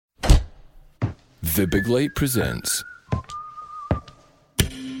The Big Light presents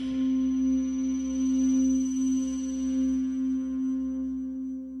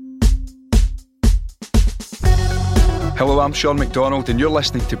Hello, I'm Sean McDonald and you're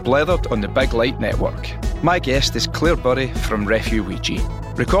listening to Blethered on the Big Light Network. My guest is Claire Burry from Refugee.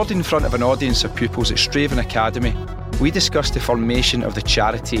 Recorded in front of an audience of pupils at Strathaven Academy, we discussed the formation of the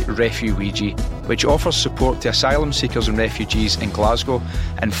charity Refugee, which offers support to asylum seekers and refugees in Glasgow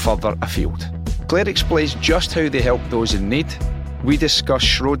and further afield. Claire explains just how they help those in need. We discuss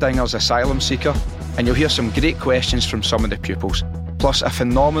Schrödinger's Asylum Seeker, and you'll hear some great questions from some of the pupils, plus a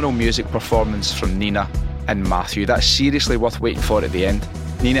phenomenal music performance from Nina and Matthew. That's seriously worth waiting for at the end.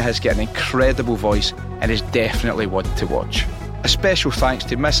 Nina has got an incredible voice and is definitely one to watch. A special thanks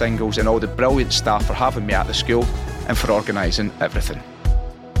to Miss Ingalls and all the brilliant staff for having me at the school and for organising everything.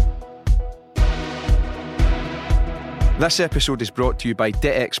 This episode is brought to you by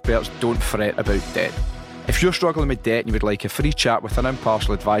debt experts Don't Fret About Debt. If you're struggling with debt and you would like a free chat with an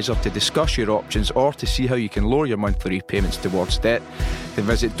impartial advisor to discuss your options or to see how you can lower your monthly repayments towards debt, then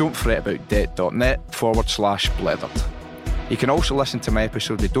visit don'tfretaboutdebt.net/blethered. You can also listen to my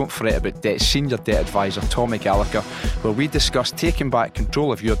episode with Don't Fret About Debt Senior Debt Advisor Tommy Gallagher, where we discuss taking back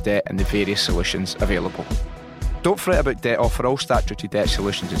control of your debt and the various solutions available. Don't Fret About Debt offer all statutory debt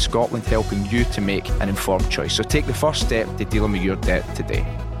solutions in Scotland, helping you to make an informed choice. So take the first step to dealing with your debt today.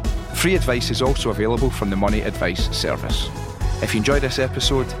 Free advice is also available from the Money Advice Service. If you enjoyed this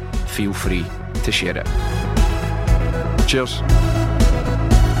episode, feel free to share it. Cheers.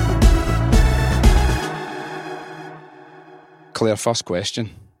 Claire, first question.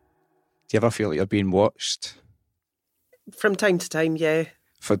 Do you ever feel like you're being watched? From time to time, yeah.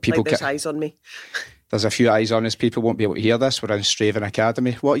 For people, like there's eyes on me. There's a few eyes on us. People won't be able to hear this. We're in Strathaven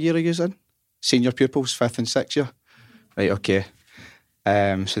Academy. What year are you in? Senior pupils, 5th and 6th year? Right, okay.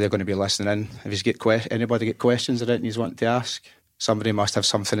 So they're going to be listening in. If you get anybody get questions or anything you want to ask, somebody must have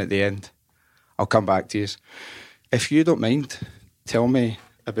something at the end. I'll come back to you. If you don't mind, tell me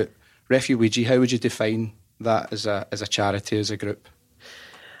about Refugee. How would you define that as a charity, as a group?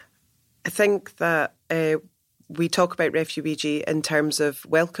 I think that we talk about Refugee in terms of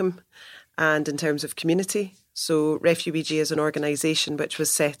welcome and in terms of community. So Refugee is an organisation which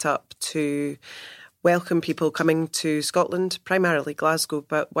was set up to welcome people coming to Scotland, primarily Glasgow,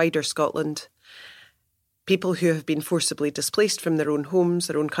 but wider Scotland. People who have been forcibly displaced from their own homes,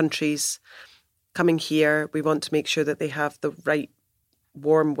 their own countries, coming here. We want to make sure that they have the right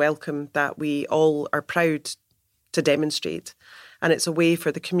warm welcome that we all are proud to demonstrate. And it's a way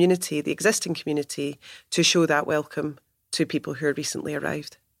for the community, the existing community, to show that welcome to people who are recently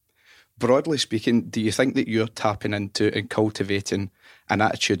arrived. Broadly speaking, do you think that you're tapping into and cultivating an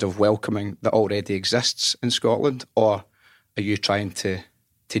attitude of welcoming that already exists in Scotland, or are you trying to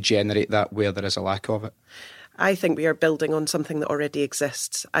generate that where there is a lack of it? I think we are building on something that already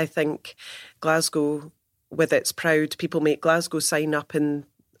exists. I think Glasgow, with its proud People Make Glasgow sign up on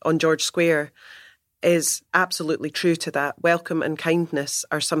George Square, is absolutely true to that. Welcome and kindness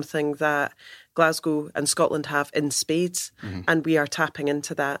are something that Glasgow and Scotland have in spades, and we are tapping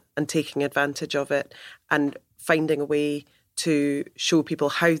into that and taking advantage of it and finding a way to show people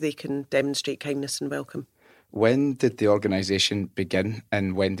how they can demonstrate kindness and welcome. When did the organisation begin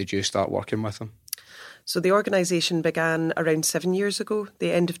and when did you start working with them? So the organisation began around 7 years ago,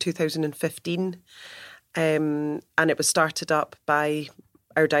 the end of 2015, and it was started up by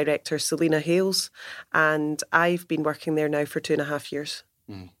our director, Selena Hales, and I've been working there now for 2.5 years.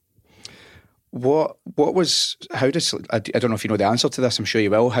 How did, I don't know if you know the answer to this, I'm sure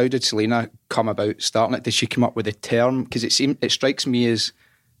you will, how did Selena come about starting it? Did she come up with the term? Because it strikes me as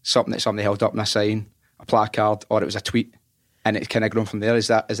something that somebody held up on a sign, a placard, or it was a tweet, and it's kind of grown from there. Is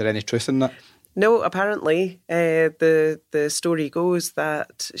there any truth in that? No, apparently the story goes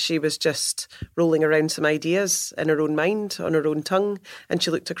that she was just rolling around some ideas in her own mind, on her own tongue, and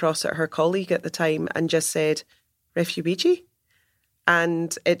she looked across at her colleague at the time and just said, Refugee?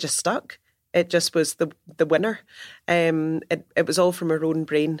 And it just stuck. It just was the winner. It was all from her own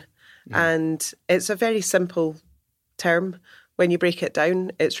brain. And it's a very simple term. When you break it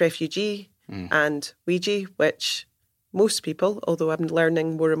down, it's refugee and Ouija, which most people, although I'm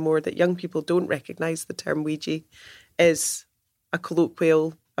learning more and more that young people don't recognise the term Ouija, is a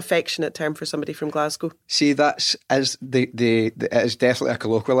colloquial, affectionate term for somebody from Glasgow. See, it is definitely a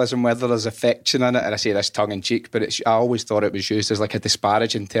colloquialism, whether there's affection in it, and I say this tongue in cheek, but I always thought it was used as like a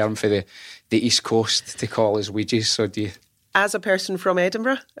disparaging term for the East Coast to call us Ouijas. So do you... As a person from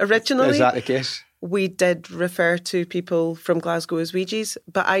Edinburgh, originally... Is that the case? We did refer to people from Glasgow as Ouijas,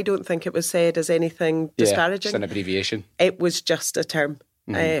 but I don't think it was said as anything disparaging. It's an abbreviation. It was just a term.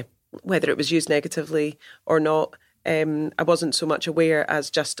 whether it was used negatively or not. I wasn't so much aware as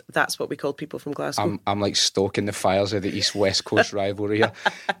just that's what we called people from Glasgow. I'm like stoking the fires of the East-West Coast rivalry here.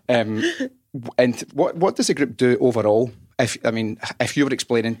 And what does the group do overall? If you were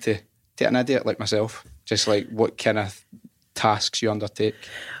explaining to an idiot like myself, just like what kind of tasks you undertake?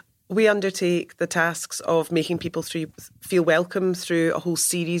 We undertake the tasks of making people feel welcome through a whole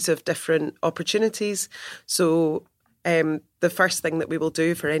series of different opportunities. So the first thing that we will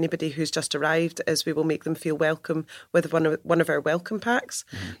do for anybody who's just arrived is we will make them feel welcome with one of our welcome packs.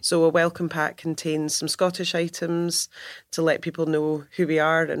 Mm-hmm. So a welcome pack contains some Scottish items to let people know who we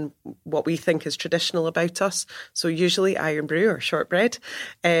are and what we think is traditional about us. So usually iron brew or shortbread,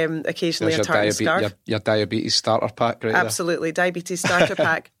 occasionally a tartan scarf. Your diabetes starter pack, right? Absolutely, diabetes starter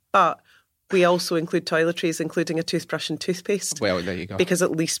pack. But we also include toiletries, including a toothbrush and toothpaste. Well, there you go. Because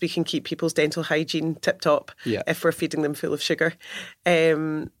at least we can keep people's dental hygiene tip-top if we're feeding them full of sugar.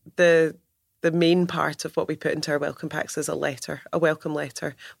 The main part of what we put into our welcome packs is a welcome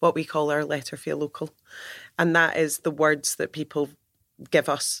letter, what we call our letter feel local. And that is the words that people give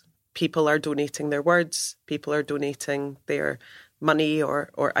us. People are donating their words, people are donating their money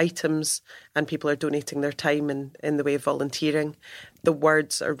or items, and people are donating their time in the way of volunteering. The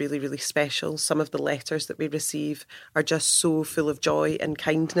words are really, really special. Some of the letters that we receive are just so full of joy and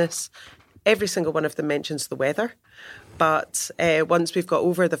kindness. Every single one of them mentions the weather. But once we've got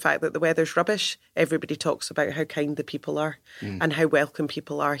over the fact that the weather's rubbish, everybody talks about how kind the people are and how welcome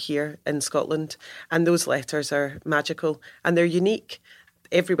people are here in Scotland. And those letters are magical and they're unique.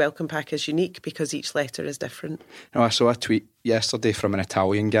 Every welcome pack is unique because each letter is different. I saw a tweet yesterday from an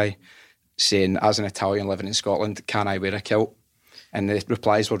Italian guy saying, as an Italian living in Scotland, can I wear a kilt? And the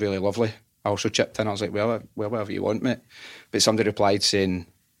replies were really lovely. I also chipped in, I was like, well, whatever you want, mate. But somebody replied saying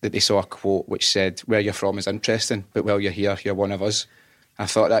that they saw a quote which said, where you're from is interesting, but while you're here, you're one of us. I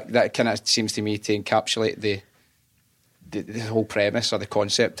thought that kind of seems to me to encapsulate the whole premise or the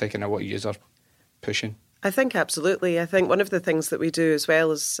concept of kind of what you are pushing. I think absolutely. I think one of the things that we do as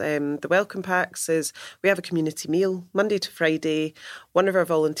well as the welcome packs is we have a community meal Monday to Friday. One of our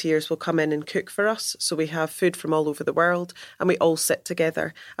volunteers will come in and cook for us. So we have food from all over the world and we all sit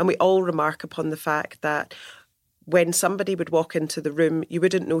together and we all remark upon the fact that when somebody would walk into the room, you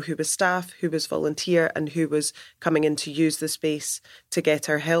wouldn't know who was staff, who was volunteer and who was coming in to use the space to get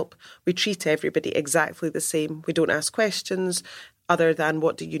our help. We treat everybody exactly the same. We don't ask questions other than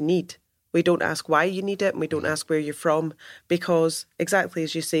what do you need? We don't ask why you need it and we don't ask where you're from because exactly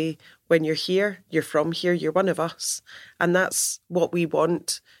as you say, when you're here, you're from here, you're one of us. And that's what we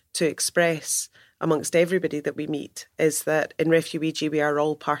want to express amongst everybody that we meet is that in Refugee we are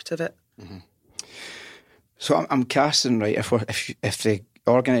all part of it. Mm-hmm. So I'm casting, right, if the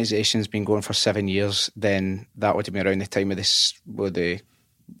organisation's been going for 7 years, then that would have been around the time of the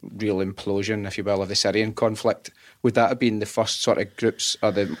real implosion, if you will, of the Syrian conflict. Would that have been the first sort of groups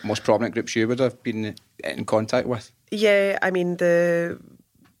or the most prominent groups you would have been in contact with? Yeah, I mean, the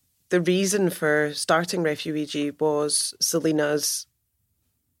reason for starting Refugee was Selena's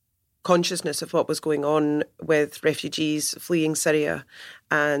consciousness of what was going on with refugees fleeing Syria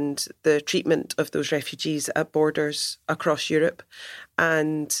and the treatment of those refugees at borders across Europe.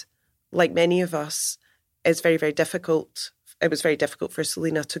 And like many of us, it's very, very difficult. It was very difficult for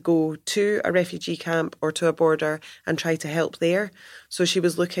Selena to go to a refugee camp or to a border and try to help there. So she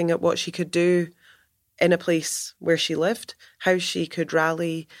was looking at what she could do in a place where she lived, how she could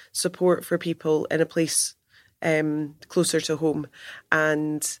rally support for people in a place closer to home.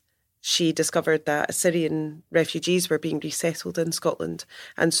 And she discovered that Syrian refugees were being resettled in Scotland.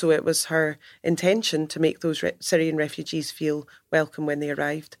 And so it was her intention to make those Syrian refugees feel welcome when they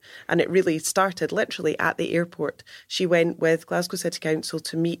arrived. And it really started literally at the airport. She went with Glasgow City Council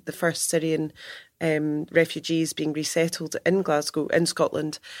to meet the first Syrian refugees being resettled in Glasgow, in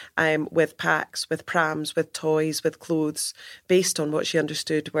Scotland, with packs, with prams, with toys, with clothes, based on what she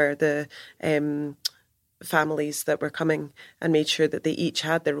understood were the families that were coming, and made sure that they each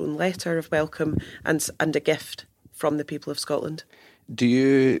had their own letter of welcome and a gift from the people of Scotland. Do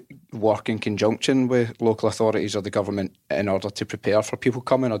you work in conjunction with local authorities or the government in order to prepare for people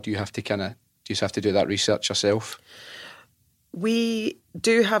coming, or do you have to do that research yourself? We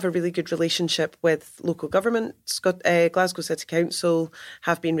do have a really good relationship with local government. Glasgow City Council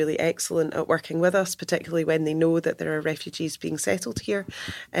have been really excellent at working with us, particularly when they know that there are refugees being settled here.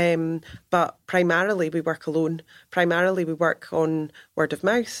 But primarily we work alone. Primarily we work on word of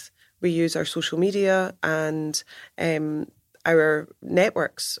mouth. We use our social media and our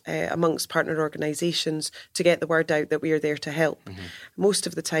networks amongst partner organisations to get the word out that we are there to help. Mm-hmm. Most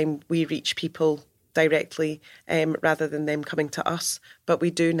of the time we reach people directly rather than them coming to us. But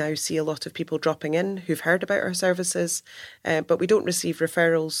we do now see a lot of people dropping in who've heard about our services, but we don't receive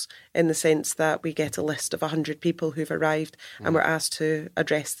referrals in the sense that we get a list of 100 people who've arrived and we're asked to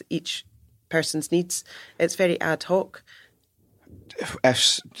address each person's needs. It's very ad hoc.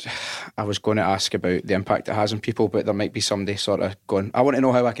 If I was going to ask about the impact it has on people, but there might be somebody sort of going, I want to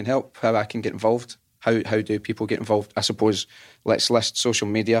know how I can help, how I can get involved. How do people get involved? I suppose let's list social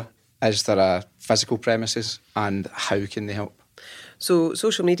media. Is there a physical premises, and how can they help? So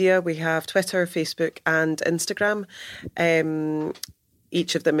social media, we have Twitter, Facebook and Instagram.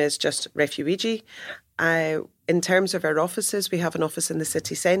 Each of them is just Refugee. In terms of our offices, we have an office in the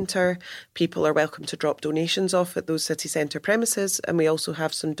city centre. People are welcome to drop donations off at those city centre premises, and we also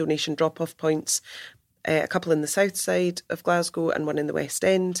have some donation drop-off points, a couple in the south side of Glasgow and one in the West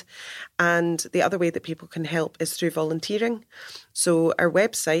End. And the other way that people can help is through volunteering. So our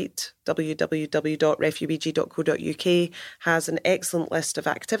website, www.refugee.co.uk, has an excellent list of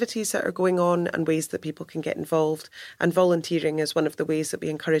activities that are going on and ways that people can get involved. And volunteering is one of the ways that we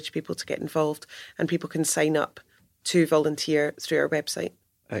encourage people to get involved, and people can sign up to volunteer through our website.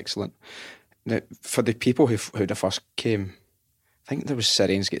 Excellent. Now, for the people who first came, I think there was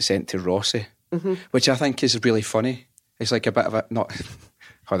Syrians get sent to Rossi. Mm-hmm. Which I think is really funny. It's like a bit of a, not,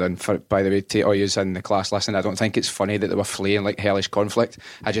 hold on, by the way, to all yous in the class listen, I don't think it's funny that they were fleeing like hellish conflict.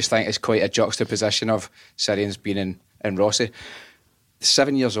 I just think it's quite a juxtaposition of Syrians being in Rossi.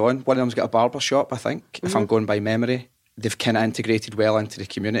 7 years on, one of them's got a barber shop, I think, if I'm going by memory. They've kind of integrated well into the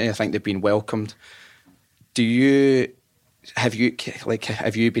community. I think they've been welcomed. Have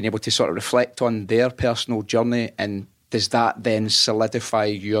you been able to sort of reflect on their personal journey, and does that then solidify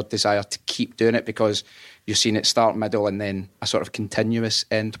your desire to keep doing it because you've seen it start, middle, and then a sort of continuous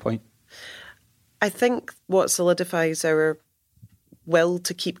end point? I think what solidifies our will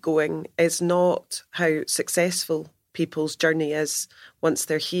to keep going is not how successful people's journey is once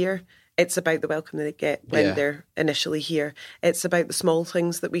they're here. It's about the welcome they get when they're initially here. It's about the small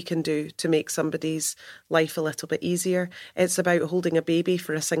things that we can do to make somebody's life a little bit easier. It's about holding a baby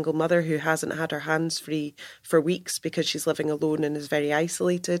for a single mother who hasn't had her hands free for weeks because she's living alone and is very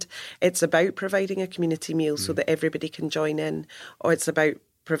isolated. It's about providing a community meal so that everybody can join in. Or it's about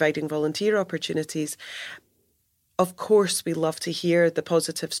providing volunteer opportunities. Of course, we love to hear the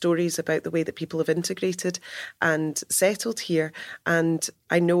positive stories about the way that people have integrated and settled here. And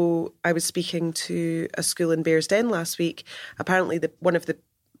I know I was speaking to a school in Bearsden last week. Apparently, one of the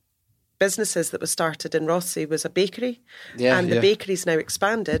businesses that was started in Rossi was a bakery. The bakery's now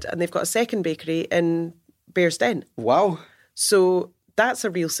expanded, and they've got a second bakery in Bearsden. Wow. So that's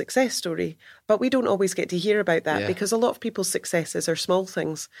a real success story. But we don't always get to hear about that because a lot of people's successes are small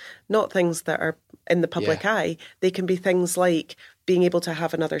things, not things that are in the public eye. They can be things like being able to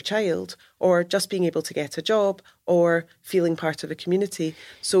have another child, or just being able to get a job, or feeling part of a community.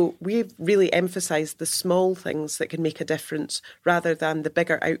 So we've really emphasised the small things that can make a difference rather than the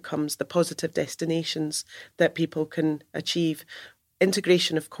bigger outcomes, the positive destinations that people can achieve.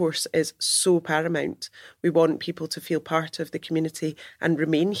 Integration, of course, is so paramount. We want people to feel part of the community and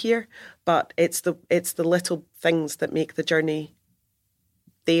remain here, but it's the little things that make the journey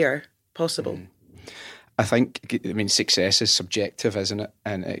there possible. I mean, success is subjective, isn't it?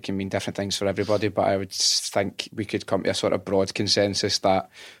 And it can mean different things for everybody, but I would think we could come to a sort of broad consensus that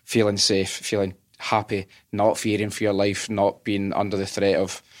feeling safe, feeling happy, not fearing for your life, not being under the threat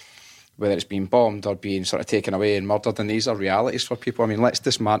of whether it's being bombed or being sort of taken away and murdered, and these are realities for people. I mean, let's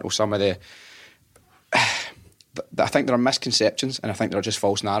dismantle some of the... I think there are misconceptions, and I think there are just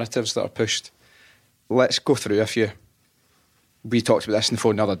false narratives that are pushed. Let's go through a few. We talked about this on the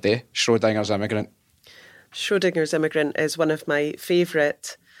phone the other day. Schrödinger's immigrant. Schrödinger's immigrant is one of my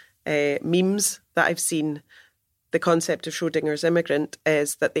favourite memes that I've seen. The concept of Schrödinger's immigrant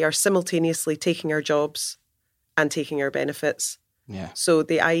is that they are simultaneously taking our jobs and taking our benefits. Yeah. So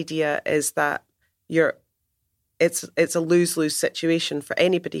the idea is that it's a lose-lose situation for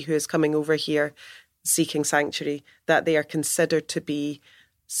anybody who is coming over here seeking sanctuary, that they are considered to be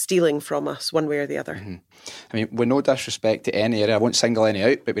stealing from us one way or the other. Mm-hmm. I mean, with no disrespect to any area, I won't single any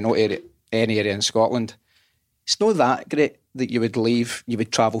out, but we know any area in Scotland, it's not that great that you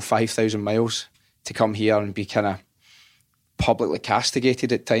would travel 5,000 miles to come here and be kind of publicly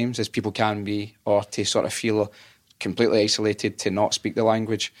castigated at times, as people can be, or to sort of feel completely isolated, to not speak the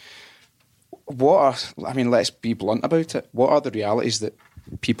language. Let's be blunt about it. What are the realities that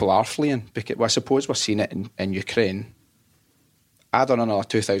people are fleeing? Because I suppose we're seeing it in Ukraine. Add on another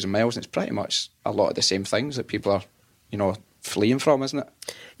 2,000 miles, and it's pretty much a lot of the same things that people are, fleeing from, isn't it?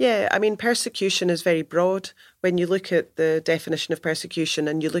 Yeah, I mean, persecution is very broad. When you look at the definition of persecution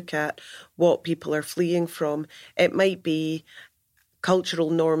and you look at what people are fleeing from, it might be cultural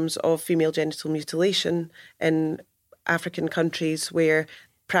norms of female genital mutilation in African countries where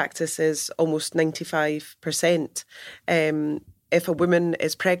practice is almost 95%. If a woman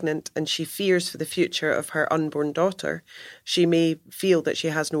is pregnant and she fears for the future of her unborn daughter, she may feel that she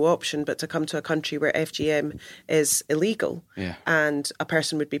has no option but to come to a country where FGM is illegal, and a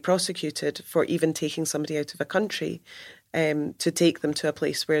person would be prosecuted for even taking somebody out of a country to take them to a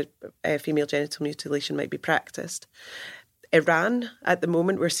place where female genital mutilation might be practiced. Iran, at the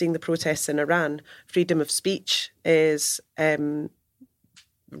moment, we're seeing the protests in Iran. Freedom of speech is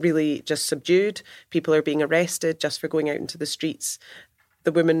really just subdued. People are being arrested just for going out into the streets.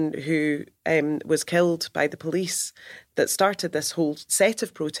 The woman who was killed by the police that started this whole set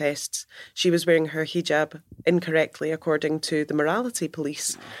of protests, she was wearing her hijab incorrectly according to the morality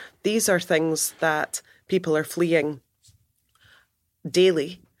police. These are things that people are fleeing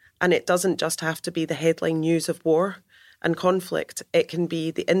daily, and it doesn't just have to be the headline news of war and conflict. It can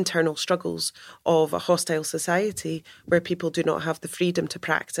be the internal struggles of a hostile society where people do not have the freedom to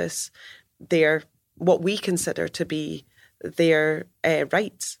practice their, what we consider to be their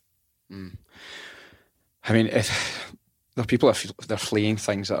rights. I mean, if there are people, they're fleeing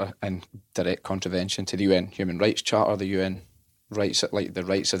things that are in direct contravention to the UN Human Rights Charter, the UN rights, like the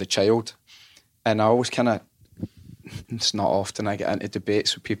rights of the child. And I always it's not often I get into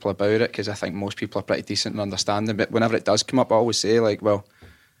debates with people about it because I think most people are pretty decent and understanding. But whenever it does come up, I always say, like, well,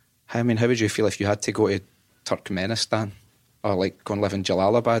 how would you feel if you had to go to Turkmenistan or like go and live in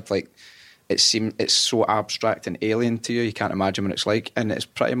Jalalabad? Like, it's so abstract and alien to you. You can't imagine what it's like. And it's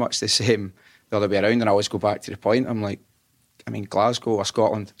pretty much the same the other way around. And I always go back to the point. I'm like, I mean, Glasgow or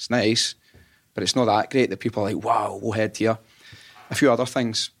Scotland, it's nice, but it's not that great that people are like, wow, we'll head here. A few other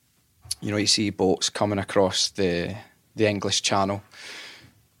things. You know, you see boats coming across the English Channel,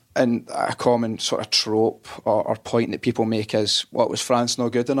 and a common sort of trope or point that people make is, what, was France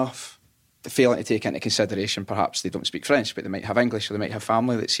not good enough? Failing to take into consideration perhaps they don't speak French, but they might have English or they might have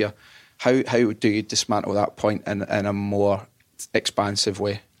family that's here. How do you dismantle that point in a more expansive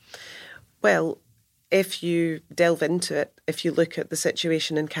way? Well, if you delve into it, if you look at the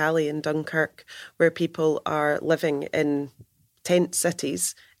situation in Calais and Dunkirk, where people are living in tent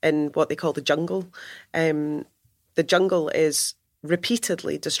cities in what they call the jungle. The jungle is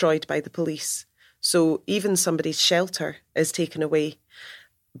repeatedly destroyed by the police. So even somebody's shelter is taken away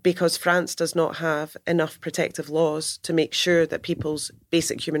because France does not have enough protective laws to make sure that people's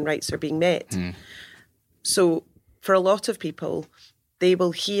basic human rights are being met. So for a lot of people, they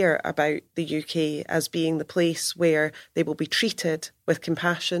will hear about the UK as being the place where they will be treated with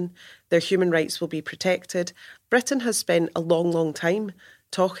compassion, their human rights will be protected. Britain has spent a long, long time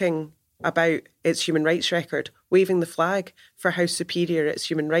talking about its human rights record, waving the flag for how superior its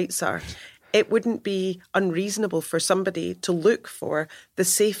human rights are. It wouldn't be unreasonable for somebody to look for the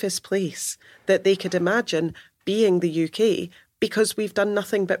safest place that they could imagine being the UK, because we've done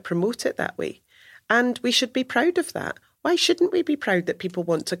nothing but promote it that way. And we should be proud of that. Why shouldn't we be proud that people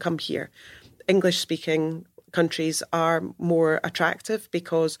want to come here? English-speaking countries are more attractive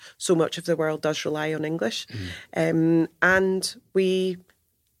because so much of the world does rely on English. And we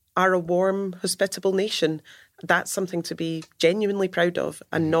are a warm, hospitable nation. That's something to be genuinely proud of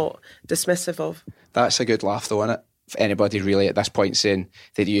and not dismissive of. That's a good laugh, though, isn't it? If anybody really at this point saying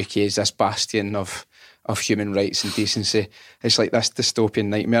that the UK is this bastion of human rights and decency, it's like this dystopian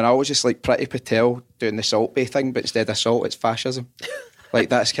nightmare. I always just like Priti Patel doing the Salt Bay thing, but instead of salt, it's fascism. Like,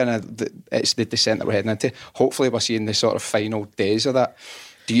 that's kind of it's the descent that we're heading into. Hopefully we're seeing the sort of final days of that.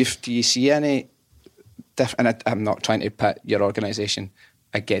 Do you see any and I'm not trying to pit your organisation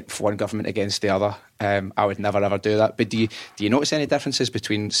against one government against the other. I would never ever do that. But do you notice any differences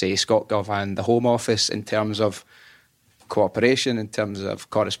between, say, ScotGov and the Home Office in terms of cooperation, in terms of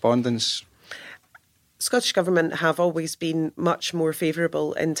correspondence? Scottish Government have always been much more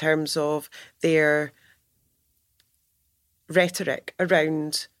favourable in terms of their rhetoric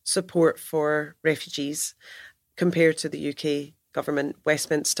around support for refugees compared to the UK Government.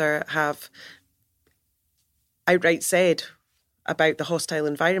 Westminster have outright said about the hostile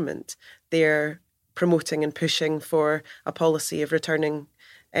environment. They're promoting and pushing for a policy of returning,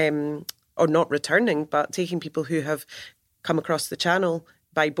 or not returning, but taking people who have come across the Channel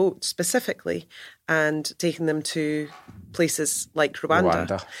by boat specifically and taking them to places like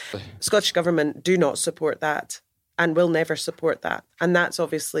Rwanda. Scottish Government do not support that and will never support that. And that's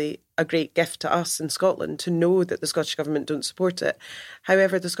obviously a great gift to us in Scotland to know that the Scottish Government don't support it.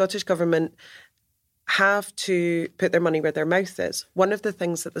 However, the Scottish Government have to put their money where their mouth is. One of the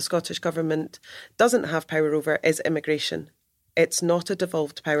things that the Scottish Government doesn't have power over is immigration. It's not a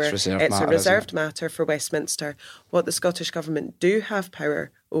devolved power. It's a reserved matter for Westminster. What the Scottish Government do have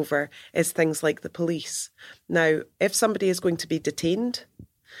power over is things like the police. Now, if somebody is going to be detained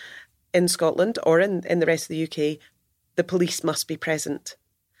in Scotland or in the rest of the UK, the police must be present.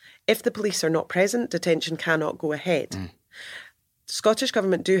 If the police are not present, detention cannot go ahead. The Scottish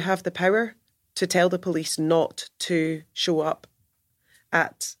Government do have the power to tell the police not to show up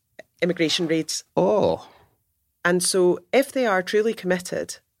at immigration raids. Oh. And so if they are truly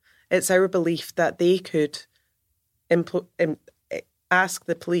committed, it's our belief that they could ask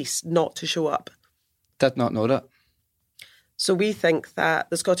the police not to show up. Did not know that. So we think that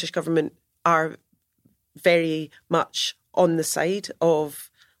the Scottish Government are very much on the side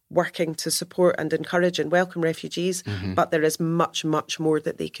of working to support and encourage and welcome refugees, but there is much, much more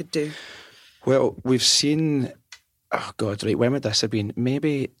that they could do. Well, we've seen, oh God, right, when would this have been?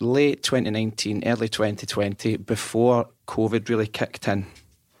 Maybe late 2019, early 2020, before COVID really kicked in.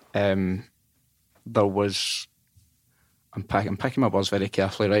 There was, I'm picking my words very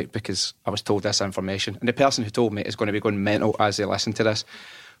carefully, right, because I was told this information. And the person who told me is going to be going mental as they listen to this.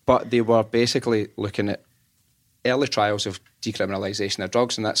 But they were basically looking at early trials of decriminalisation of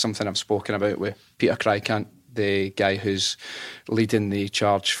drugs, and that's something I've spoken about with Peter Crykant, the guy who's leading the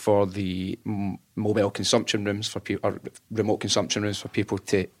charge for the mobile consumption rooms for people, or remote consumption rooms for people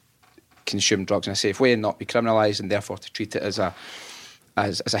to consume drugs in a safe way and not be criminalised, and therefore to treat it as a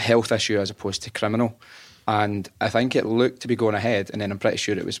health issue as opposed to criminal. And I think it looked to be going ahead, and then I'm pretty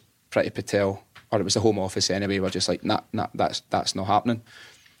sure it was Priti Patel, or it was the Home Office anyway, were just like, nah, that's not happening.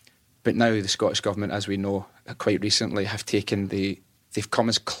 But now the Scottish Government, as we know, quite recently have taken they've come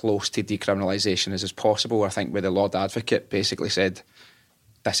as close to decriminalisation as is possible. I think where the Lord Advocate basically said,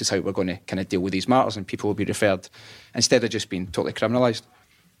 this is how we're going to kind of deal with these matters, and people will be referred instead of just being totally criminalised.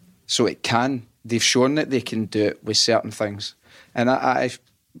 So they've shown that they can do it with certain things. And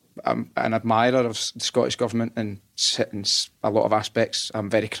I'm an admirer of the Scottish Government in a lot of aspects.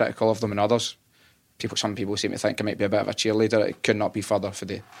 I'm very critical of them in others. Some people seem to think I might be a bit of a cheerleader. It could not be further for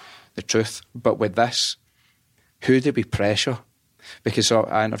the truth. But with this, who do we pressure? Because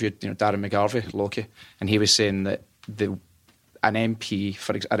I interviewed Darren McGarvey, Loki, and he was saying that an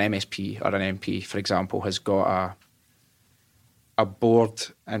MSP or an MP, for example, has got a board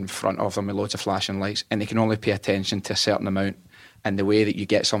in front of them with loads of flashing lights, and they can only pay attention to a certain amount. And the way that you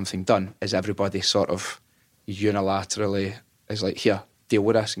get something done is everybody sort of unilaterally is like, here, deal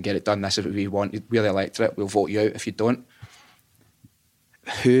with us and get it done. This is what we want. We're the electorate. We'll vote you out if you don't.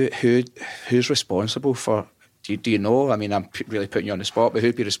 Who's responsible for? Do you know? I mean, I'm really putting you on the spot, but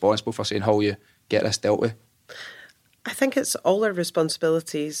who'd be responsible for saying how you get this dealt with? I think it's all our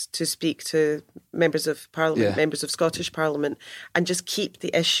responsibilities to speak to members of Parliament, members of Scottish Parliament, and just keep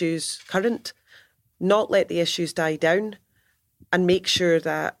the issues current, not let the issues die down, and make sure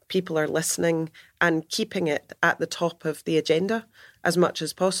that people are listening and keeping it at the top of the agenda as much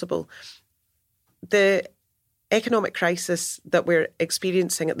as possible. The economic crisis that we're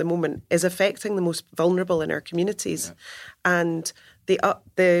experiencing at the moment is affecting the most vulnerable in our communities. Yeah. And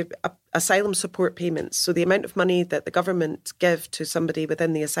the asylum support payments, so the amount of money that the government give to somebody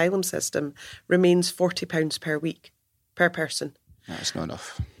within the asylum system remains £40 per week, per person. That's not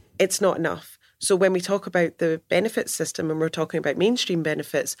enough. It's not enough. So when we talk about the benefits system and we're talking about mainstream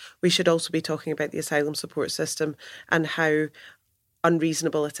benefits, we should also be talking about the asylum support system and how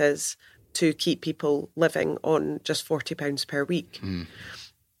unreasonable it is to keep people living on just £40 per week.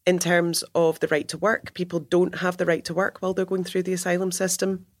 In terms of the right to work, people don't have the right to work while they're going through the asylum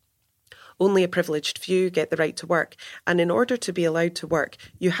system. Only a privileged few get the right to work. And in order to be allowed to work,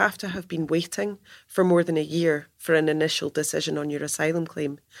 you have to have been waiting for more than a year for an initial decision on your asylum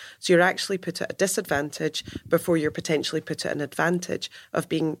claim. So you're actually put at a disadvantage before you're potentially put at an advantage of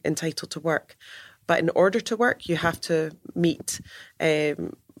being entitled to work. But in order to work, you have to meet...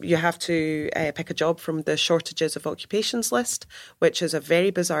 You have to pick a job from the shortages of occupations list, which is a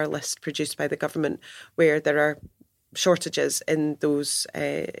very bizarre list produced by the government where there are shortages in those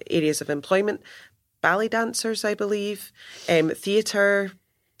areas of employment. Ballet dancers, I believe, theatre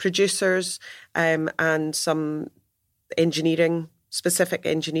producers, and some specific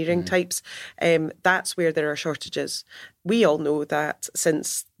engineering types. That's where there are shortages. We all know that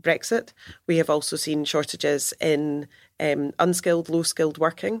since Brexit, we have also seen shortages in unskilled, low-skilled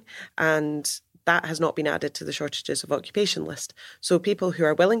working, and that has not been added to the shortages of occupation list. So people who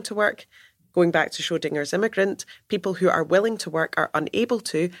are willing to work going back to Schrödinger's immigrant, people who are willing to work are unable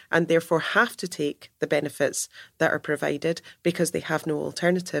to and therefore have to take the benefits that are provided because they have no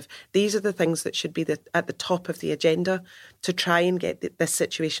alternative. These are the things that should be at the top of the agenda to try and get this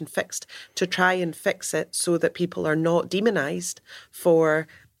situation fixed, to try and fix it so that people are not demonised for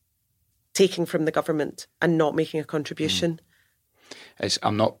taking from the government and not making a contribution.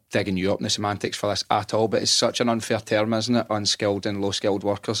 I'm not digging you up in the semantics for this at all, but it's such an unfair term, isn't it? Unskilled and low-skilled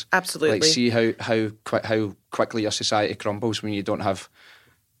workers. Absolutely. Like, see how quickly your society crumbles when you don't have,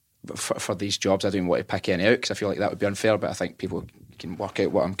 for these jobs, I don't want to pick any out because I feel like that would be unfair, but I think people can work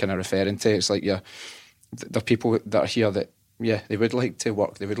out what I'm kind of referring to. It's like the people that are here that, they would like to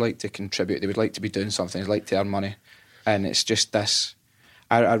work, they would like to contribute, they would like to be doing something, they'd like to earn money. And it's just this.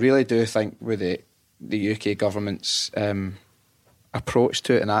 I really do think with the UK government's approach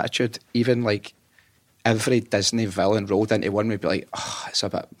to it and attitude, even like every Disney villain rolled into one would be like, it's a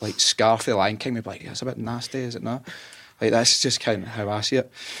bit like Scar the Lion King would be like, it's a bit nasty, is it not? Like, that's just kind of how I see it.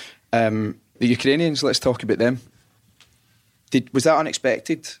 The Ukrainians, let's talk about them. Was that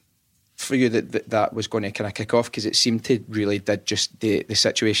unexpected for you that was going to kind of kick off? Because it seemed to really did just, the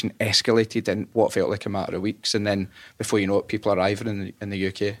situation escalated in what felt like a matter of weeks, and then before you know it, people arriving in the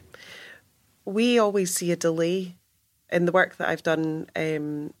UK. We always see a delay in the work that I've done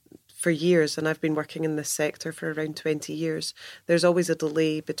for years, and I've been working in this sector for around 20 years. There's always a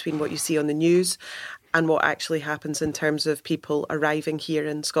delay between what you see on the news and what actually happens in terms of people arriving here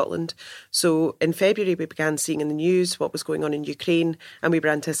in Scotland. So in February, we began seeing in the news what was going on in Ukraine, and we were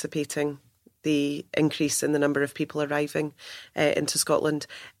anticipating the increase in the number of people arriving into Scotland.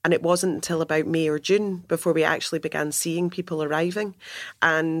 And it wasn't until about May or June before we actually began seeing people arriving.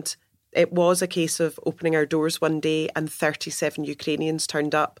 And it was a case of opening our doors one day and 37 Ukrainians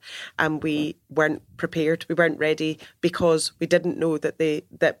turned up, and we weren't prepared, we weren't ready, because we didn't know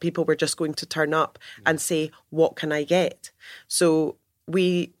that people were just going to turn up and say, what can I get? So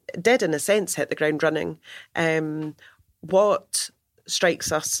we did, in a sense, hit the ground running. What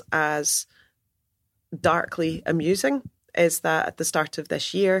strikes us as darkly amusing is that at the start of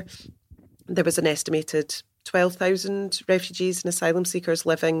this year, there was an estimated 12,000 refugees and asylum seekers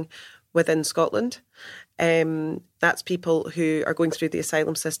living within Scotland. That's people who are going through the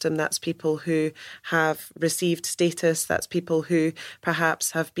asylum system. That's people who have received status. That's people who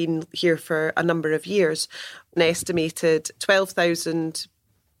perhaps have been here for a number of years. An estimated 12,000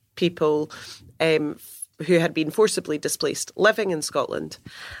 people who had been forcibly displaced living in Scotland.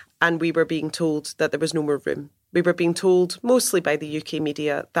 And we were being told that there was no more room. We were being told, mostly by the UK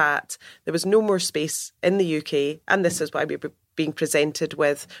media, that there was no more space in the UK, and this is why we were being presented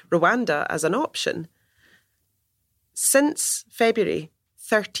with Rwanda as an option. Since February,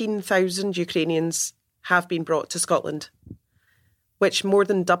 13,000 Ukrainians have been brought to Scotland, which more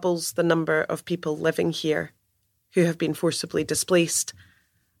than doubles the number of people living here who have been forcibly displaced.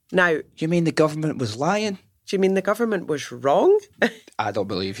 Now, you mean the government was lying? Do you mean the government was wrong? I don't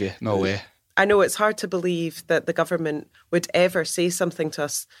believe you. No way. I know it's hard to believe that the government would ever say something to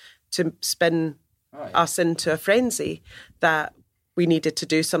us to spin us into a frenzy that we needed to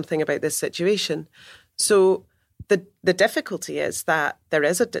do something about this situation. So the difficulty is that there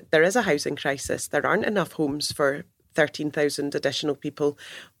is a housing crisis. There aren't enough homes for 13,000 additional people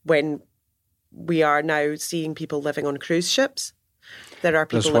when we are now seeing people living on cruise ships. There are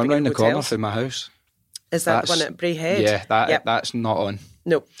people living in hotels. There's one round the corner from my house. Is that the one at Braehead? Yeah, that's not on.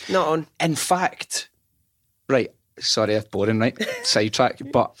 No, not on. In fact, right, sorry, it's boring, right? Sidetrack,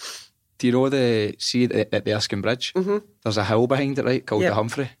 but do you know at the Erskine Bridge, there's a hill behind it, right, called the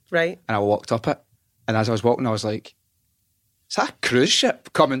Humphrey? Right. And I walked up it, and as I was walking, I was like, is that a cruise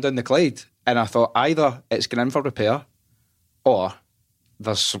ship coming down the Clyde? And I thought either it's going in for repair, or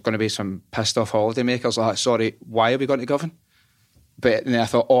there's going to be some pissed off holiday makers like, sorry, why are we going to Govan? But then I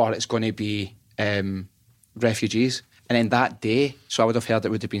thought, or it's going to be refugees. And then that day, so I would have heard it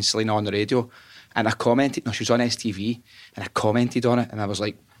would have been Selena on the radio, and I commented, no, she was on STV, and I commented on it, and I was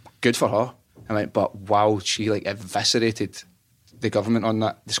like, good for her. I went, but wow, she like eviscerated the government on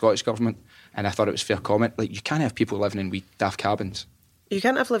that, the Scottish government, and I thought it was fair comment. Like, you can't have people living in wee daft cabins. You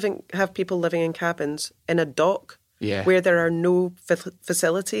can't have people living in cabins in a dock where there are no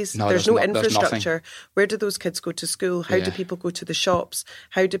facilities. No, there's no infrastructure. Where do those kids go to school? How do people go to the shops?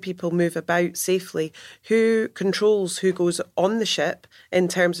 How do people move about safely? Who controls who goes on the ship in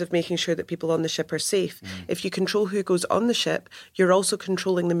terms of making sure that people on the ship are safe? If you control who goes on the ship, you're also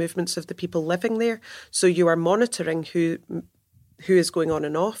controlling the movements of the people living there. So you are monitoring who is going on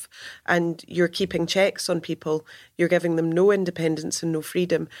and off, and you're keeping checks on people. You're giving them no independence and no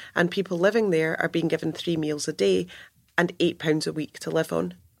freedom, and people living there are being given 3 meals a day and £8 a week to live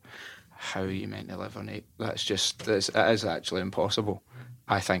on. how are you meant to live on 8? It is actually impossible,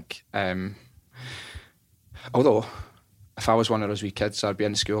 I think. Although, if I was one of those wee kids, I'd be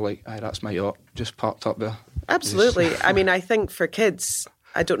in school like, aye, that's my yacht, just parked up there. Absolutely. I mean, I think for kids,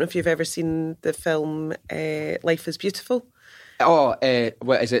 I don't know if you've ever seen the film Life is Beautiful. Oh,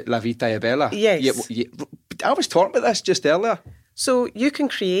 what is it, La Vita è Bella? Yes. Yeah, I was talking about this just earlier. So you can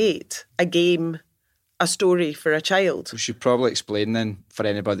create a game, a story for a child. We should probably explain then, for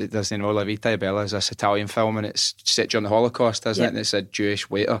anybody that doesn't know, La Vita è Bella is this Italian film, and it's set during the Holocaust, isn't it? And it's a Jewish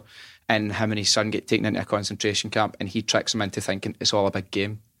waiter, and him and his son get taken into a concentration camp, and he tricks him into thinking it's all a big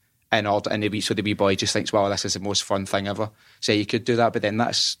game. So the wee boy just thinks, wow, this is the most fun thing ever. So you could do that, but then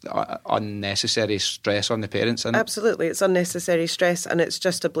that's unnecessary stress on the parents, isn't it? Absolutely, it's unnecessary stress, and it's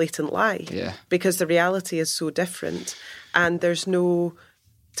just a blatant lie. Yeah. Because the reality is so different, and there's no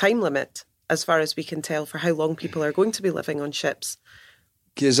time limit, as far as we can tell, for how long people are going to be living on ships.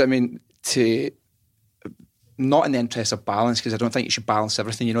 Because, I mean, not in the interest of balance, because I don't think you should balance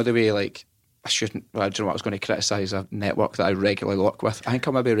everything. You know, the way, like, I don't know what I was going to criticise a network that I regularly look with. I think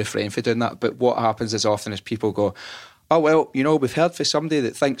I'll maybe refrain from doing that. But what happens is often is people go, oh, well, you know, we've heard from somebody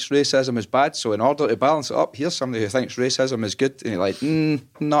that thinks racism is bad, so in order to balance it up, here's somebody who thinks racism is good. And you're like,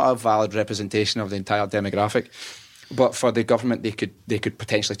 not a valid representation of the entire demographic. But for the government, they could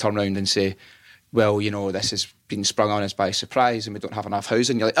potentially turn around and say, well, you know, this has been sprung on us by surprise and we don't have enough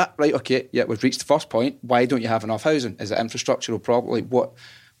housing. You're like, right, okay, yeah, we've reached the first point. Why don't you have enough housing? Is it infrastructural problem? Like,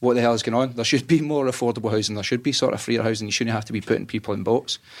 what the hell is going on? There should be more affordable housing. There should be sort of freer housing. You shouldn't have to be putting people in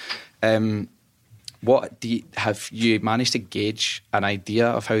boats. Have you managed to gauge an idea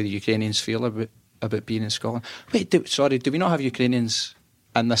of how the Ukrainians feel about being in Scotland? Wait, do we not have Ukrainians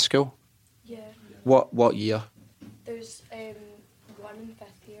in this school? Yeah. What year? There's one in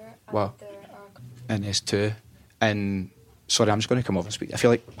 5th year, and wow. there are... And there's 2. And sorry, I'm just going to come over and speak. I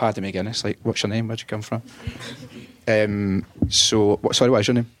feel like Paddy McGuinness. Like, what's your name? Where'd you come from? What is your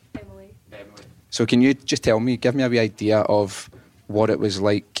name? Emily. So can you just give me a wee idea of what it was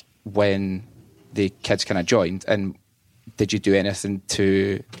like when the kids kind of joined, and did you do anything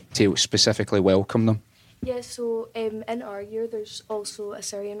to specifically welcome them? Yeah, so in our year there's also a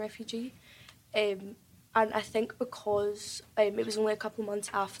Syrian refugee, and I think because it was only a couple of months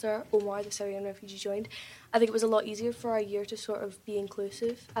after Omar, the Syrian refugee, joined, I think it was a lot easier for our year to sort of be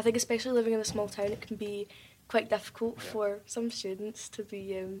inclusive. I think especially living in a small town, it can be quite difficult for some students to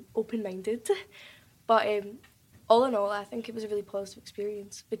be open-minded. But all in all, I think it was a really positive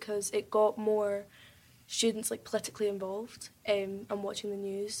experience because it got more students like politically involved and watching the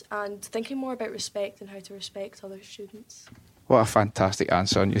news and thinking more about respect and how to respect other students. What a fantastic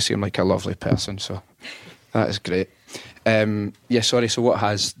answer, and you seem like a lovely person, so that is great. So what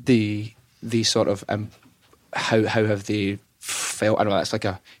has the sort of how have they felt? I know that's like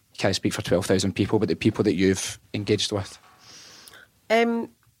you can't speak for 12,000 people, but the people that you've engaged with.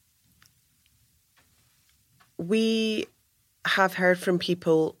 We have heard from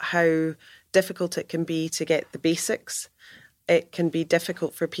people how difficult it can be to get the basics. It can be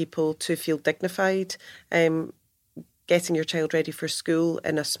difficult for people to feel dignified. Getting your child ready for school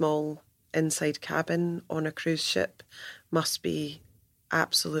in a small inside cabin on a cruise ship must be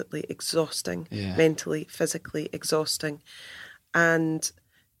absolutely exhausting, mentally, physically exhausting. And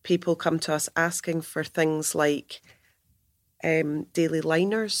people come to us asking for things like daily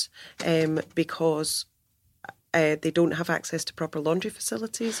liners because they don't have access to proper laundry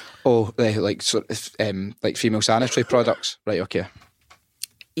facilities. Oh, like female sanitary products, right? Okay.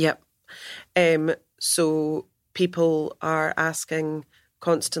 Yep. So people are asking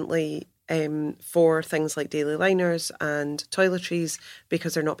constantly for things like daily liners and toiletries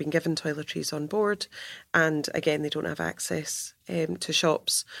because they're not being given toiletries on board. And again, they don't have access to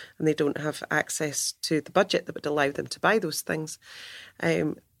shops, and they don't have access to the budget that would allow them to buy those things.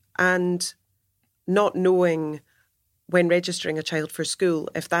 And not knowing when registering a child for school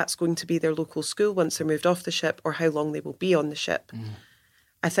if that's going to be their local school once they're moved off the ship or how long they will be on the ship. Mm.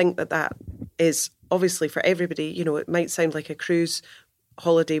 I think that is obviously for everybody, you know, it might sound like a cruise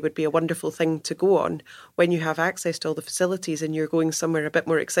holiday would be a wonderful thing to go on when you have access to all the facilities and you're going somewhere a bit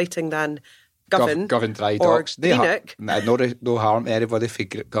more exciting than Govan dry or docks. Greenock. No harm to anybody for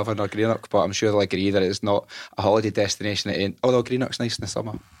Govan or Greenock, but I'm sure they'll agree that it's not a holiday destination. It ain't. Although Greenock's nice in the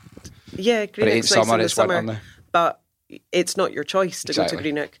summer. Yeah, Greenock's nice in the summer, winter now. But it's not your choice to go to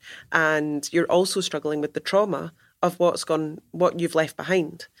Greenock, and you're also struggling with the trauma of what you've left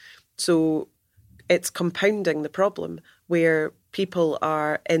behind. So it's compounding the problem where people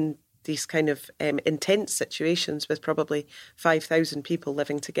are in these kind of intense situations with probably 5,000 people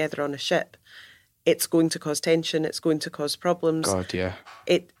living together on a ship. It's going to cause tension. It's going to cause problems. God, yeah.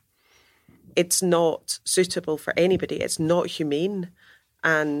 it's not suitable for anybody. It's not humane.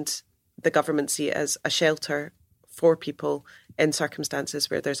 And the government see it as a shelter for people in circumstances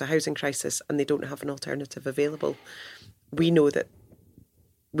where there's a housing crisis and they don't have an alternative available. We know that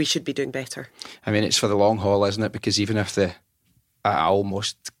we should be doing better. I mean, it's for the long haul, isn't it? Because even if I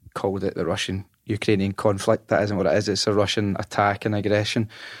almost called it the Russian-Ukrainian conflict, that isn't what it is. It's a Russian attack and aggression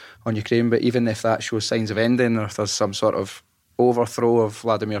on Ukraine. But even if that shows signs of ending, or if there's some sort of overthrow of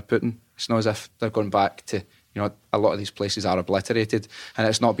Vladimir Putin, it's not as if they're going back to, a lot of these places are obliterated. And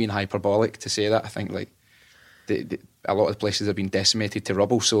it's not being hyperbolic to say that. I think a lot of the places have been decimated to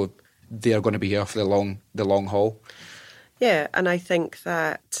rubble, so they are going to be here for the long haul. Yeah, and I think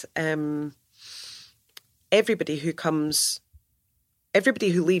that everybody who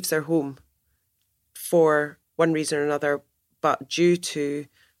leaves their home for one reason or another, but due to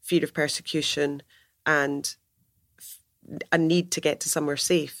fear of persecution and a need to get to somewhere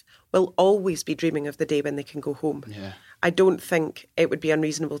safe, will always be dreaming of the day when they can go home. Yeah. I don't think it would be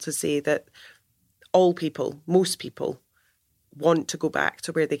unreasonable to say that most people want to go back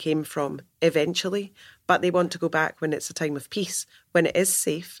to where they came from eventually, but they want to go back when it's a time of peace, when it is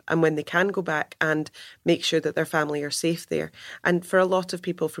safe, and when they can go back and make sure that their family are safe there. And for a lot of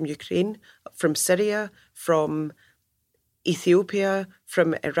people from Ukraine, from Syria, from Ethiopia,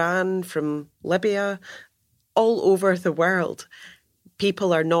 from Iran, from Libya, all over the world,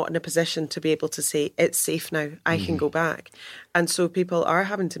 people are not in a position to be able to say, it's safe now, I can go back. And so people are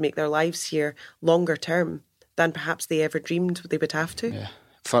having to make their lives here longer term than perhaps they ever dreamed they would have to. Yeah.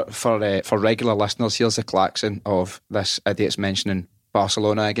 For regular listeners, here's the klaxon of this idiot's mentioning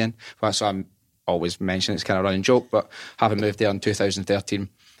Barcelona again. So I'm always mentioning, it's kind of a running joke, but having moved there in 2013,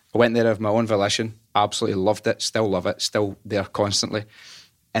 I went there of my own volition, absolutely loved it, still love it, still there constantly.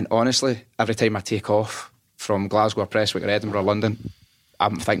 And honestly, every time I take off from Glasgow or Prestwick or Edinburgh or London,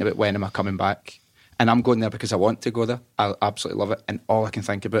 I'm thinking about when am I coming back. And I'm going there because I want to go there. I absolutely love it. And all I can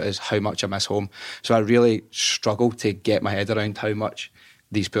think about is how much I miss home. So I really struggle to get my head around how much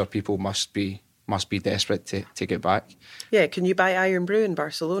these poor people must be desperate to get back. Yeah, can you buy Iron Brew in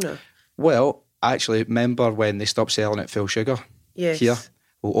Barcelona? Well, actually, remember when they stopped selling it full sugar? Yes. Here?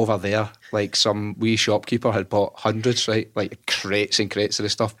 Well, over there, like some wee shopkeeper had bought hundreds, right? Like crates and crates of the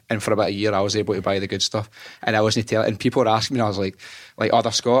stuff. And for about a year, I was able to buy the good stuff. And I wasn't telling. And people were asking me, and I was like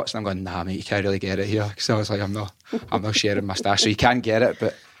other Scots. And I'm going, nah, mate, you can't really get it here. Because I was like, I'm not sharing my stash. So you can get it,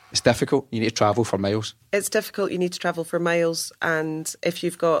 but it's difficult. You need to travel for miles. It's difficult. You need to travel for miles. And if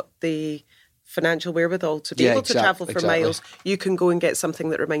you've got the financial wherewithal to be able to travel for miles, you can go and get something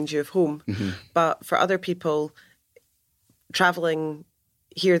that reminds you of home. Mm-hmm. But for other people, travelling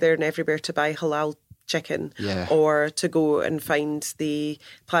here, there and everywhere to buy halal chicken, or to go and find the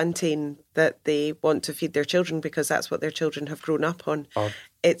plantain that they want to feed their children because that's what their children have grown up on.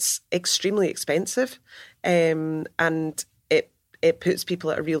 It's extremely expensive, and it puts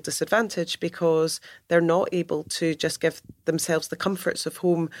people at a real disadvantage because they're not able to just give themselves the comforts of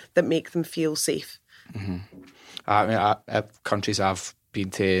home that make them feel safe. Mm-hmm. I mean, countries I've been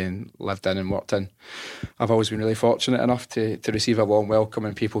to and lived in and worked in, I've always been really fortunate enough to receive a warm welcome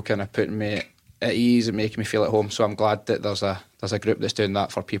and people kind of putting me at ease and making me feel at home. So I'm glad that there's a group that's doing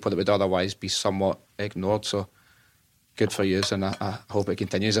that for people that would otherwise be somewhat ignored. So good for you, and I hope it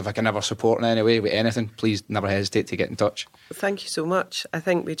continues. If I can ever support in any way with anything, please never hesitate to get in touch. Thank you so much. I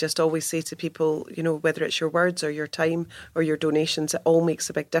think we just always say to people, whether it's your words or your time or your donations, it all makes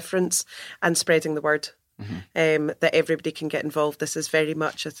a big difference, and spreading the word. Mm-hmm. That everybody can get involved. This is very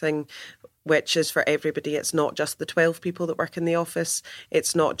much a thing which is for everybody. It's not just the 12 people that work in the office.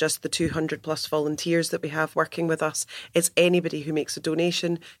 It's not just the 200 plus volunteers that we have working with us. It's anybody who makes a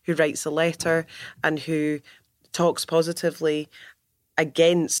donation, who writes a letter, and who talks positively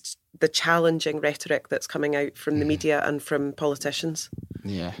against the challenging rhetoric that's coming out from the media and from politicians.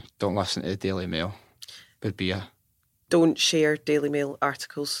 Yeah, don't listen to the Daily Mail. Would be Don't share Daily Mail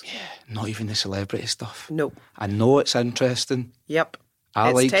articles. Yeah, not even the celebrity stuff. No. I know it's interesting. Yep.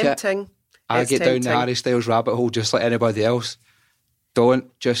 I like tempting. It. I get down the Harry Styles rabbit hole just like anybody else.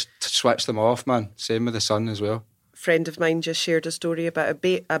 Don't just switch them off, man. Same with the Sun as well. A friend of mine just shared a story about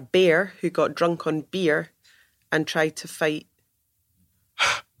a bear who got drunk on beer and tried to fight...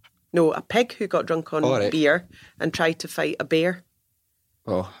 No, a pig who got drunk on beer and tried to fight a bear.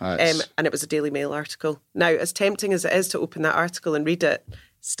 Oh, and it was a Daily Mail article. Now, as tempting as it is to open that article and read it,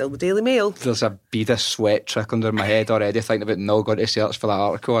 still the Daily Mail. There's a bead of sweat trickling down my head already thinking about not going to search for that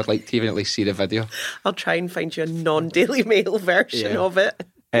article. I'd like to even at least see the video. I'll try and find you a non-Daily Mail version of it.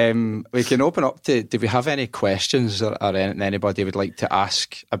 We can open up to, do we have any questions or anything anybody would like to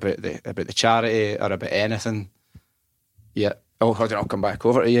ask about the charity or about anything? Yeah, Oh, hold on, I'll come back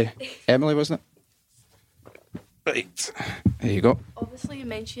over to you. Emily, wasn't it? Right, there you go. Obviously, you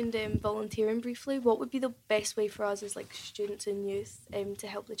mentioned volunteering briefly. What would be the best way for us as like students and youth to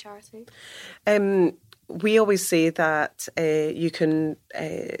help the charity? We always say that you can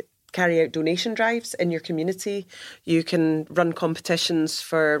carry out donation drives in your community. You can run competitions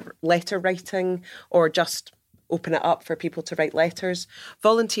for letter writing or just open it up for people to write letters.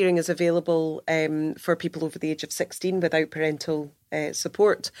 Volunteering is available for people over the age of 16 without parental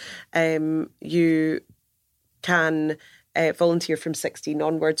support. You can volunteer from 16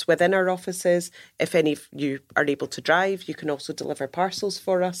 onwards within our offices. If any of you are able to drive, you can also deliver parcels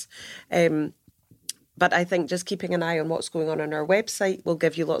for us. But I think just keeping an eye on what's going on our website will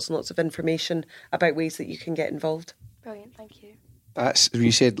give you lots and lots of information about ways that you can get involved. Brilliant, thank you. That's, when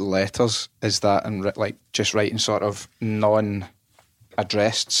you said letters, is that in, like, just writing sort of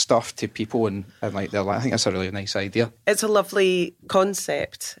non-addressed stuff to people and like their life? I think that's a really nice idea. It's a lovely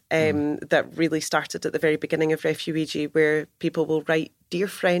concept that really started at the very beginning of Refugee, where people will write "Dear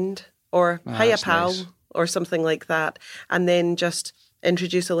Friend" or "Hiya Pal" nice. Or something like that, and then just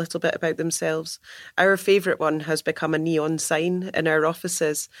introduce a little bit about themselves. Our favourite one has become a neon sign in our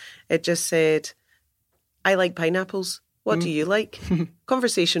offices. It just said, "I like pineapples. What do you like?"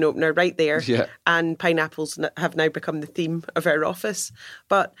 Conversation opener right there. Yeah. And pineapples have now become the theme of our office.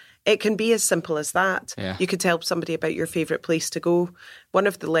 But it can be as simple as that. Yeah. You could tell somebody about your favourite place to go. One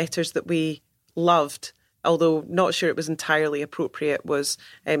of the letters that we loved, although not sure it was entirely appropriate, was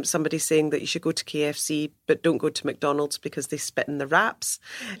somebody saying that you should go to KFC but don't go to McDonald's because they spit in the wraps.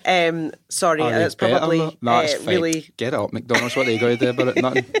 Sorry, that's probably really... Get up, McDonald's, what are you going to do about it?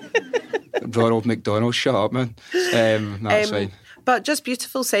 Nothing. Ronald McDonald, shut up, man. That's fine. But just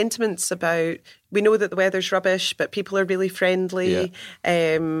beautiful sentiments about, we know that the weather's rubbish, but people are really friendly.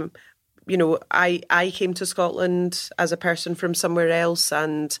 Yeah. You know, I came to Scotland as a person from somewhere else,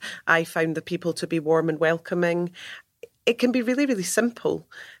 and I found the people to be warm and welcoming. It can be really, really simple.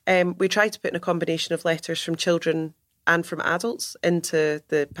 We try to put in a combination of letters from children and from adults into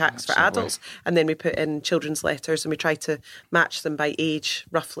the packs for adults, and then we put in children's letters and we try to match them by age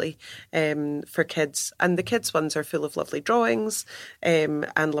roughly for kids. And the kids' ones are full of lovely drawings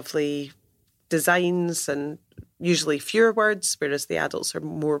and lovely designs and usually fewer words, whereas the adults are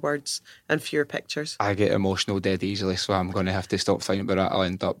more words and fewer pictures. I get emotional dead easily, so I'm going to have to stop thinking about that. I'll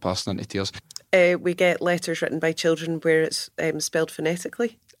end up bursting into tears. We get letters written by children where it's spelled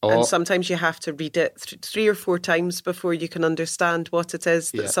phonetically. And sometimes you have to read it 3 or 4 times before you can understand what it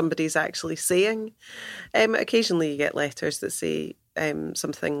is that somebody's actually saying. Occasionally you get letters that say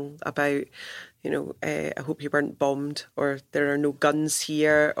something about, you know, I hope you weren't bombed, or there are no guns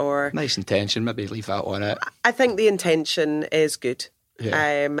here, or... Nice intention, maybe leave that on it. I think the intention is good.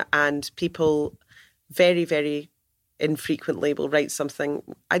 Yeah. And people very, very infrequently will write something.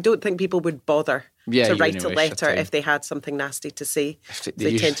 I don't think people would bother to write a letter if they had something nasty to say.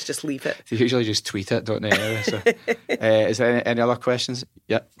 They tend to just leave it. They usually just tweet it, don't they? Anyway, so. Is there any other questions?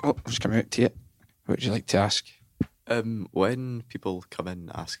 Yeah. Oh, I'm just coming out to you. What would you like to ask? When people come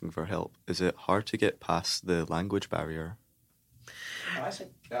in asking for help, is it hard to get past the language barrier? That's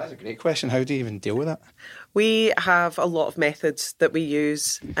a great question. How do you even deal with that? We have a lot of methods that we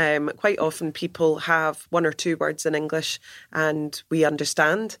use. Quite often people have 1 or 2 words in English and we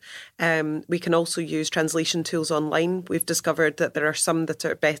understand. We can also use translation tools online. We've discovered that there are some that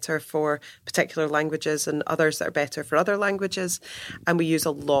are better for particular languages and others that are better for other languages. And we use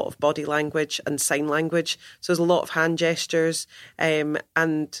a lot of body language and sign language. So there's a lot of hand gestures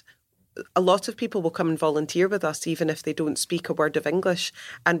and a lot of people will come and volunteer with us even if they don't speak a word of English,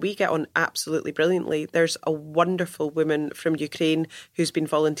 and we get on absolutely brilliantly. There's a wonderful woman from Ukraine who's been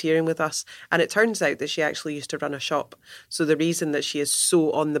volunteering with us, and it turns out that she actually used to run a shop. So the reason that she is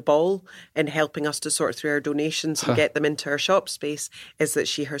so on the ball in helping us to sort through our donations and get them into our shop space is that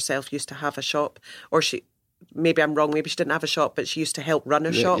she herself used to have a shop, or maybe I'm wrong, maybe she didn't have a shop, but she used to help run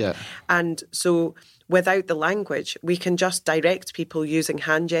a shop. Yeah. And so without the language, we can just direct people using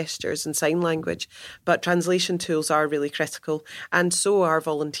hand gestures and sign language. But translation tools are really critical, and so are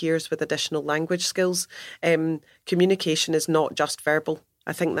volunteers with additional language skills. Communication is not just verbal.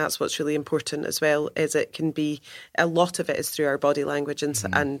 I think that's what's really important as well, is it can be, a lot of it is through our body language and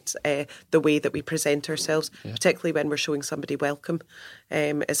the way that we present ourselves, particularly when we're showing somebody welcome.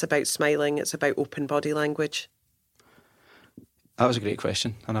 It's about smiling, it's about open body language. That was a great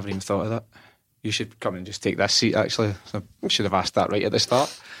question. I never even thought of that. You should come and just take this seat, actually. So I should have asked that right at the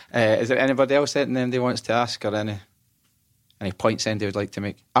start. Is there anybody else that anybody wants to ask, or any points anybody would like to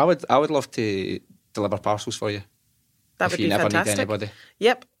make? I would love to deliver parcels for you. That would be fantastic. If you never need anybody.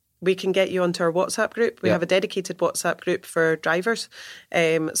 Yep. we can get you onto our WhatsApp group. We have a dedicated WhatsApp group for drivers.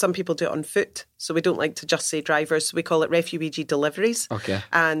 Some people do it on foot, so we don't like to just say drivers. So we call it Refugee Deliveries. Okay.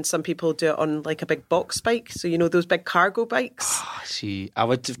 And some people do it on like a big box bike. So, you know, those big cargo bikes. Oh, see, I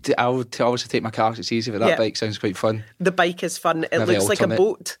would obviously take my car 'cause it's easy, but that bike sounds quite fun. The bike is fun. It Maybe looks like a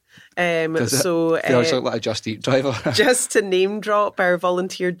boat. Does it? So Feels like a Just Eat driver. just to name drop our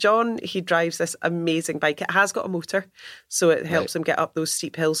volunteer John, he drives this amazing bike. It has got a motor, so it helps him get up those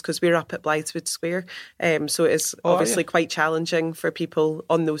steep hills because we're up at Blytheswood Square. So it is obviously quite challenging for people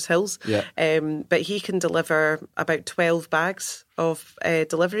on those hills. Yeah. But he can deliver about 12 bags of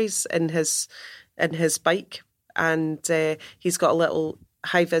deliveries in his bike, and he's got a little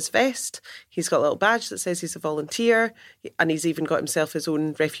high-vis vest. He's got a little badge that says he's a volunteer, and he's even got himself his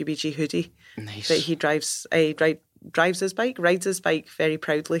own refugee hoodie. Nice. That he rides his bike very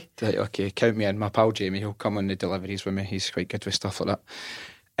proudly. Right, okay, count me in. My pal Jamie, he'll come on the deliveries with me. He's quite good with stuff like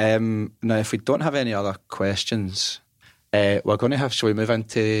that. Now, if we don't have any other questions, we're going to have... Shall we move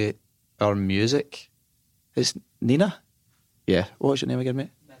into our music? It's Nina? Yeah. What's your name again,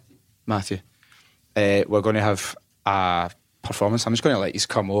 mate? Matthew. We're going to have a performance. I'm just going to let you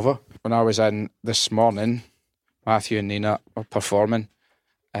come over. When I was in this morning, Matthew and Nina were performing.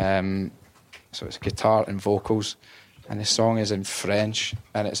 So it's guitar and vocals, and the song is in French,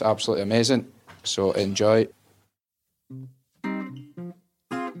 and it's absolutely amazing. So enjoy.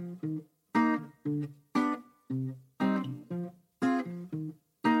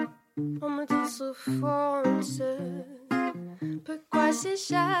 On me dit souffrance, pourquoi ces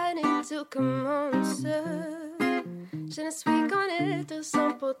chaînes tout commence? Je ne suis qu'en état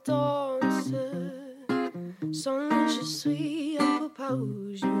sans potence. Sans lui, je suis un peu pas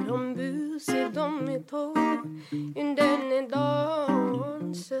où je l'embule, c'est dans mes taux une dernière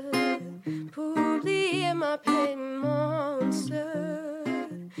danse pour oublier ma peine immense.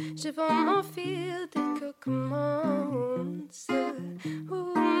 Je vends mon fil dès que commence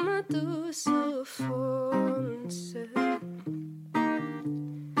où ma douce souffrance.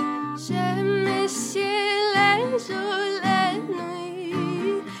 J'aime les ciels, les jours, les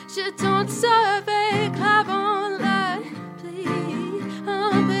nuits. Je danse avec l'avant la pluie.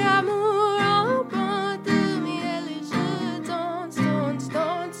 Un peu d'amour, un peu de miel. Et je danse, danse,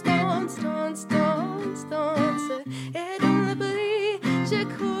 danse, danse, danse, danse, danse. Et dans le bruit, je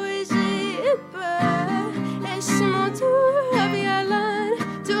cours et j'ai peur. Et je m'entoure à violon,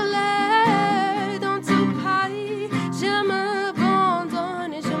 tout l'air dans tout Paris. Je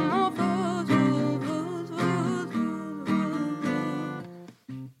m'abandonne et je m'en vais.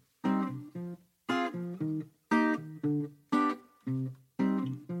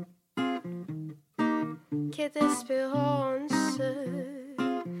 Quelle espérance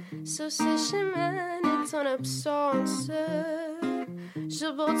sur ces chemins et ton absence. Je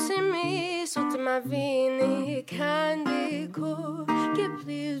veux t'aimer sur toute ma vie, ni qu'un déco qui est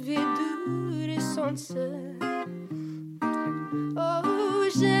plus vide de sens. Oh,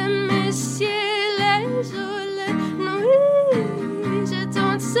 j'aime les ciels, les jours, les nuits. Je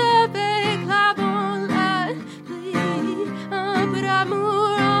danse avec l'avant la pluie. Un peu d'amour,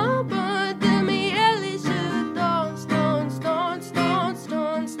 un peu de miel. Et je danse, danse, danse, danse,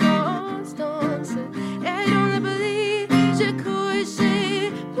 danse, danse, danse. Et dans le bruit, je cours et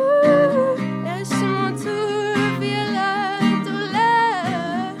j'ai peur. Et je m'entoure violent de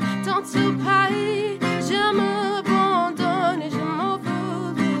l'air. Dans tout Paris, je m'abandonne et je m'en vais.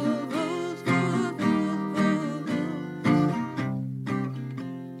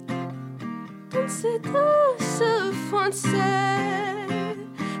 Dans cette douce français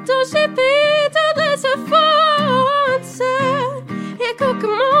dont j'ai pris toute la souffrance. Écoute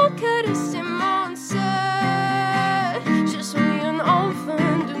mon cœur s'immense. Je suis un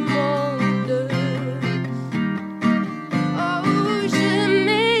enfant du monde. Oh, je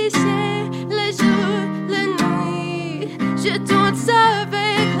m'essaie le jour, la nuit. Je danse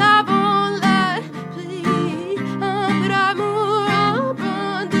avec l'avant la pluie. Un peu d'amour, un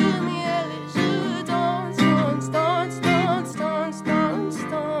peu de miel. Et je danse, danse, danse, danse, danse, danse,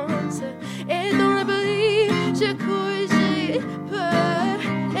 danse. Et dans le bruit, je cours, j'ai peur.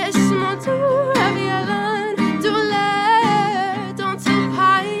 Et je m'entoure à violon, douleur. Dans tout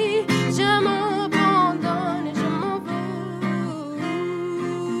Paris, je m'abandonne et je m'en vais.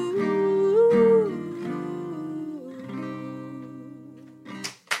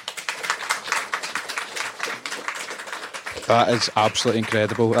 That is absolutely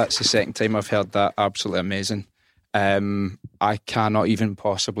incredible. That's the second time I've heard that. Absolutely amazing. I cannot even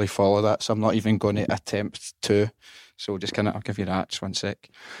possibly follow that, so I'm not even going to attempt to. So just I'll give you that, just one sec.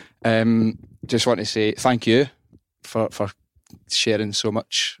 Just want to say thank you for sharing so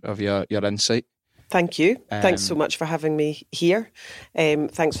much of your insight. Thank you. Thanks so much for having me here.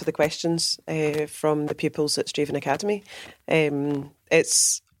 Thanks for the questions from the pupils at Strathaven Academy.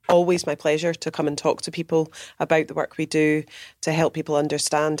 It's always my pleasure to come and talk to people about the work we do, to help people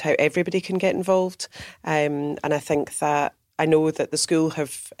understand how everybody can get involved. And I think that I know that the school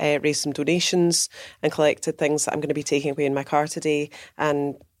have raised some donations and collected things that I'm going to be taking away in my car today.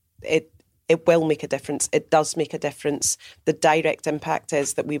 And it will make a difference. It does make a difference. The direct impact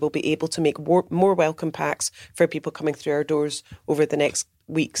is that we will be able to make more welcome packs for people coming through our doors over the next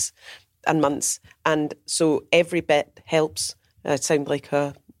weeks and months. And so every bit helps. I sound like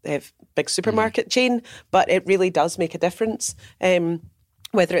a big supermarket chain, but it really does make a difference.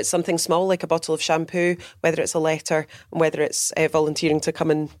 Whether it's something small like a bottle of shampoo, whether it's a letter, and whether it's volunteering to come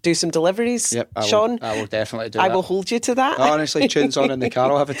and do some deliveries. Yep, Sean, I will definitely do that. I will hold you to that. Honestly, tunes on in the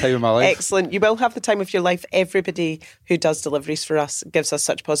car. I'll have a time of my life. Excellent. You will have the time of your life. Everybody who does deliveries for us gives us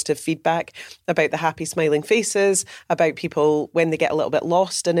such positive feedback about the happy smiling faces, about people when they get a little bit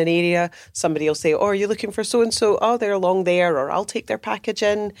lost in an area. Somebody will say, oh, are you looking for so-and-so? Oh, they're along there, or I'll take their package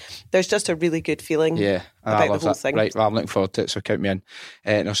in. There's just a really good feeling about the whole thing. Right, well, I'm looking forward to it, so count me in.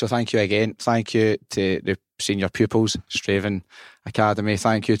 So thank you again. Thank you to the senior pupils, Strathaven Academy.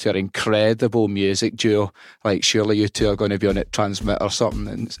 Thank you to our incredible music duo. Like, surely you two are going to be on it Transmit or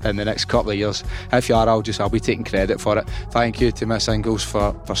something in the next couple of years. If you are, I'll be taking credit for it. Thank you to Miss Ingalls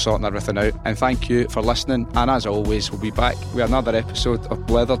for sorting everything out, and thank you for listening. And as always, we'll be back with another episode of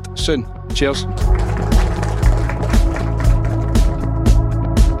Blethered soon. Cheers.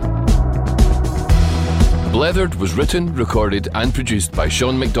 Blethered was written, recorded and produced by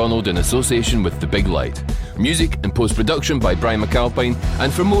Sean MacDonald in association with The Big Light. Music and post-production by Brian McAlpine,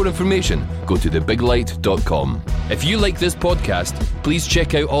 and for more information, go to thebiglight.com. If you like this podcast, please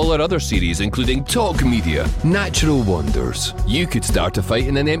check out all our other series including Talk Media, Natural Wonders, You Could Start a Fight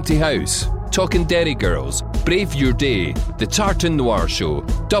in an Empty House, Talking Derry Girls, Brave Your Day, The Tartan Noir Show,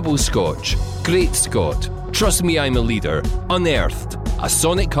 Double Scotch, Great Scott, Trust Me I'm a Leader, Unearthed, A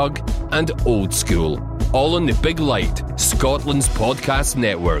Sonic Hug and Old School. All on The Big Light, Scotland's podcast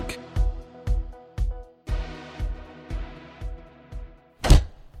network.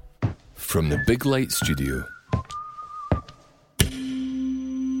 From the Big Light Studio.